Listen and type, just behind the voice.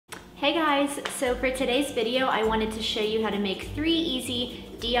Hey guys, so for today's video, I wanted to show you how to make 3 easy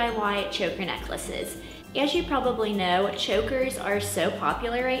DIY choker necklaces. As you probably know, chokers are so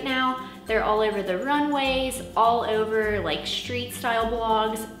popular right now. They're all over the runways, all over like street style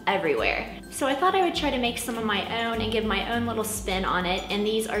blogs, everywhere. So I thought I would try to make some of my own and give my own little spin on it, and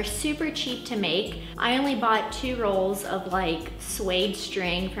these are super cheap to make. I only bought 2 rolls of like suede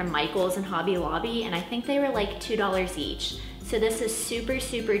string from Michael's and Hobby Lobby, and I think they were like $2 each. So this is super,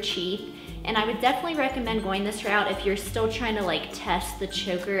 super cheap, and I would definitely recommend going this route if you're still trying to like test the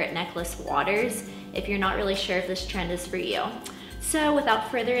choker at necklace waters, if you're not really sure if this trend is for you. So without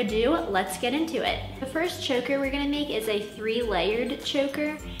further ado, let's get into it. The first choker we're gonna make is a 3-layered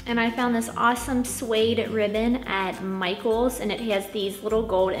choker, and I found this awesome suede ribbon at Michael's, and it has these little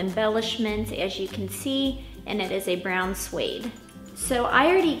gold embellishments as you can see, and it is a brown suede. So I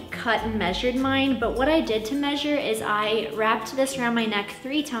already cut and measured mine, but what I did to measure is I wrapped this around my neck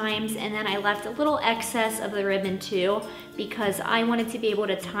 3 times, and then I left a little excess of the ribbon too, because I wanted to be able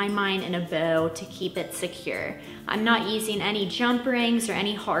to tie mine in a bow to keep it secure. I'm not using any jump rings or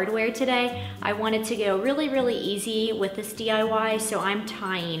any hardware today. I wanted to go really, really easy with this DIY, so I'm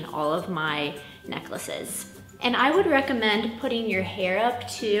tying all of my necklaces. And I would recommend putting your hair up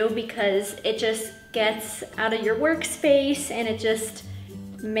too, because it just gets out of your workspace and it just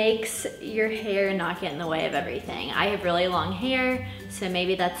makes your hair not get in the way of everything. I have really long hair, so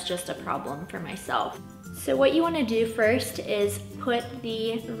maybe that's just a problem for myself. So what you want to do first is put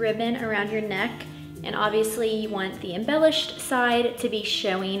the ribbon around your neck, and obviously you want the embellished side to be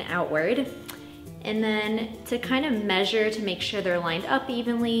showing outward. And then to kind of measure to make sure they're lined up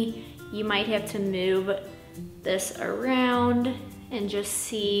evenly, you might have to move this around and just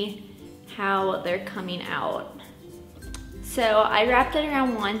see how they're coming out. So I wrapped it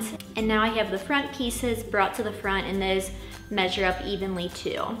around once, and now I have the front pieces brought to the front, and those measure up evenly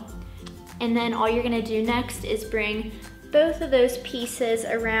too. And then all you're gonna do next is bring both of those pieces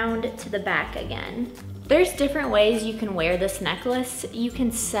around to the back again. There's different ways you can wear this necklace. You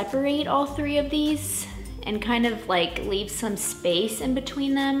can separate all 3 of these and kind of like leave some space in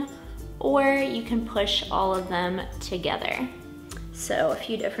between them, or you can push all of them together. So a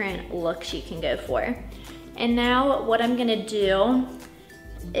few different looks you can go for. And now what I'm gonna do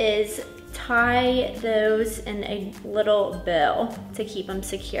is tie those in a little bow to keep them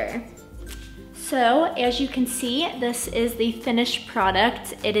secure. So as you can see, this is the finished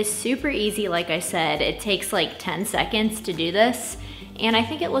product. It is super easy, like I said. It takes like 10 seconds to do this, and I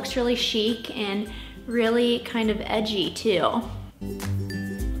think it looks really chic and really kind of edgy too.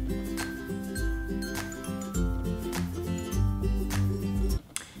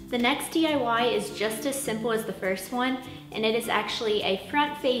 The next DIY is just as simple as the first one, and it is actually a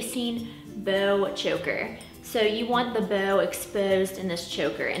front-facing bow choker. So you want the bow exposed in this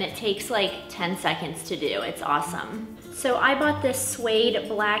choker, and it takes like 10 seconds to do. It's awesome. So I bought this suede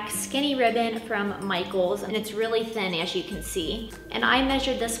black skinny ribbon from Michael's, and it's really thin as you can see. And I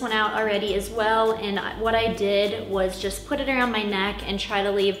measured this one out already as well, and what I did was just put it around my neck and try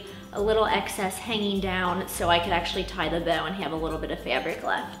to leave a little excess hanging down so I could actually tie the bow and have a little bit of fabric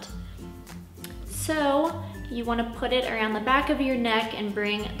left. So you want to put it around the back of your neck and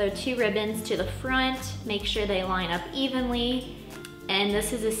bring the 2 ribbons to the front. Make sure they line up evenly. And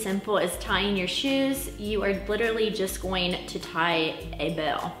this is as simple as tying your shoes. You are literally just going to tie a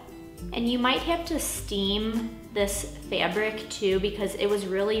bow. And you might have to steam this fabric too, because it was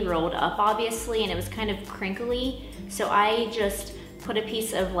really rolled up obviously, and it was kind of crinkly. So I just put a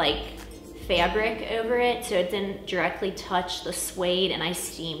piece of like fabric over it so it didn't directly touch the suede, and I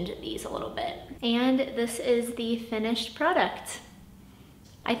steamed these a little bit. And this is the finished product.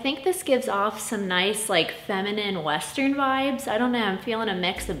 I think this gives off some nice like feminine Western vibes. I don't know, I'm feeling a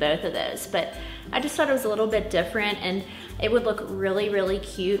mix of both of those, but I just thought it was a little bit different, and it would look really, really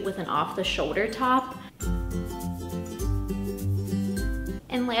cute with an off-the-shoulder top.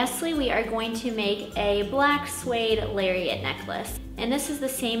 And lastly, we are going to make a black suede lariat necklace. And this is the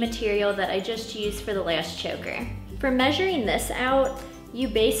same material that I just used for the last choker. For measuring this out, you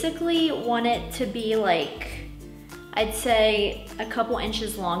basically want it to be like, I'd say a couple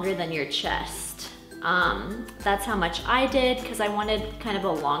inches longer than your chest. That's how much I did, because I wanted kind of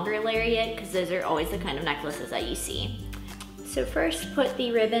a longer lariat, because those are always the kind of necklaces that you see. So first put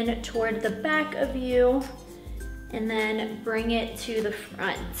the ribbon toward the back of you, and then bring it to the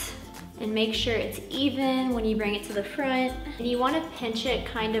front. And make sure it's even when you bring it to the front. And you want to pinch it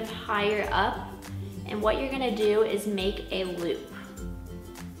kind of higher up. And what you're going to do is make a loop.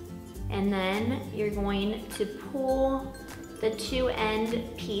 And then you're going to pull the 2 end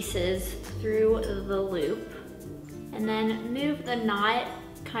pieces through the loop, and then move the knot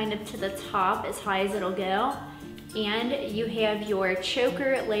kind of to the top as high as it'll go. And you have your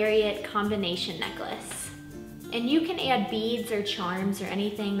choker lariat combination necklace. And you can add beads or charms or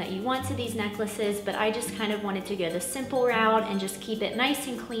anything that you want to these necklaces, but I just kind of wanted to go the simple route and just keep it nice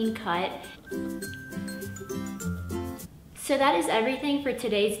and clean cut. So that is everything for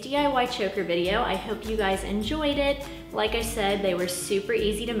today's DIY choker video. I hope you guys enjoyed it. Like I said, they were super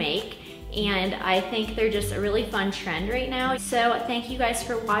easy to make, and I think they're just a really fun trend right now. So thank you guys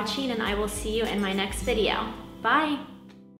for watching, and I will see you in my next video. Bye.